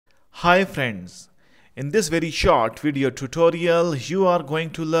Hi friends, in this very short video tutorial you are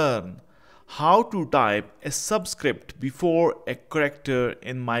going to learn how to type a subscript before a character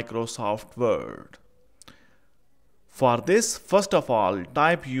in Microsoft Word. For this, first of all,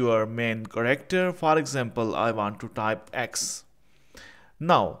 type your main character. For example, I want to type X.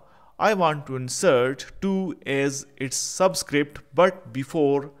 Now, I want to insert 2 as its subscript but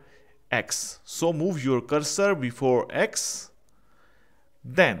before X. So move your cursor before X.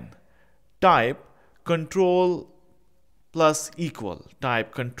 Then type control plus equal.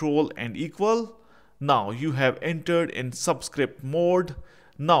 Type control and equal. Now you have entered in subscript mode.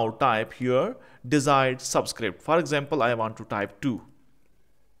 Now type your desired subscript. For example, I want to type 2.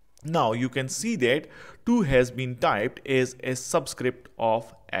 Now you can see that 2 has been typed as a subscript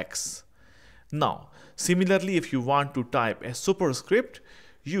of X. Now similarly, if you want to type a superscript,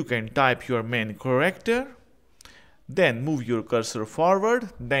 you can type your main character, then move your cursor forward,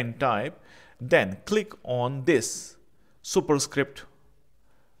 then click on this superscript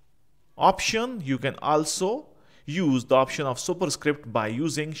option. You can also use the option of superscript by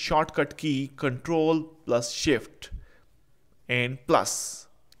using shortcut key Control plus Shift and plus.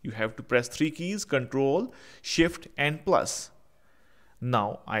 You have to press 3 keys, Control, Shift and plus.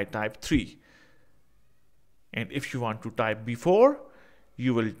 Now I type 3. And if you want to type before,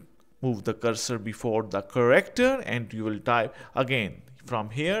 you will move the cursor before the character and you will type again.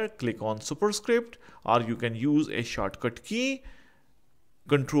 From here, click on superscript, or you can use a shortcut key,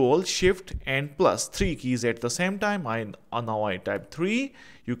 Control, Shift and plus, 3 keys at the same time. Now I type 3.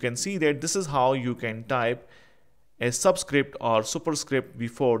 You can see that this is how you can type a subscript or superscript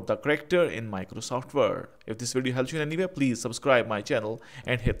before the character in Microsoft Word. If this video helps you in any way, please subscribe my channel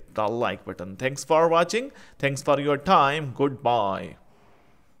and hit the like button. Thanks for watching. Thanks for your time. Goodbye.